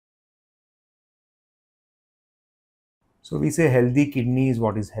So we say healthy kidney is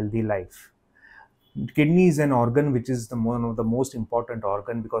what is healthy life. Kidney is an organ which is one of the most important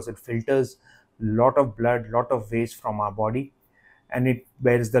organ because it filters lot of blood, lot of waste from our body, and it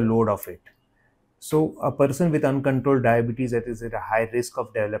bears the load of it. So a person with uncontrolled diabetes that is at a high risk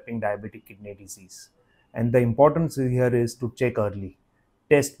of developing diabetic kidney disease. And the importance here is to check early.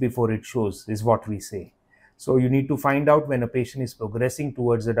 Test before it shows is what we say. So you need to find out when a patient is progressing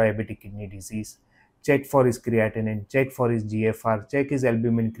towards a diabetic kidney disease. Check for his creatinine, check for his GFR, check his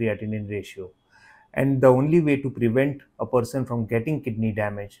albumin creatinine ratio. And the only way to prevent a person from getting kidney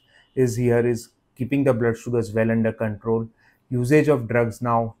damage is keeping the blood sugars well under control, usage of drugs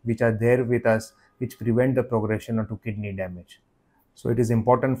now which are there with us which prevent the progression to kidney damage. So it is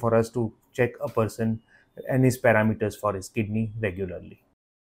important for us to check a person and his parameters for his kidney regularly.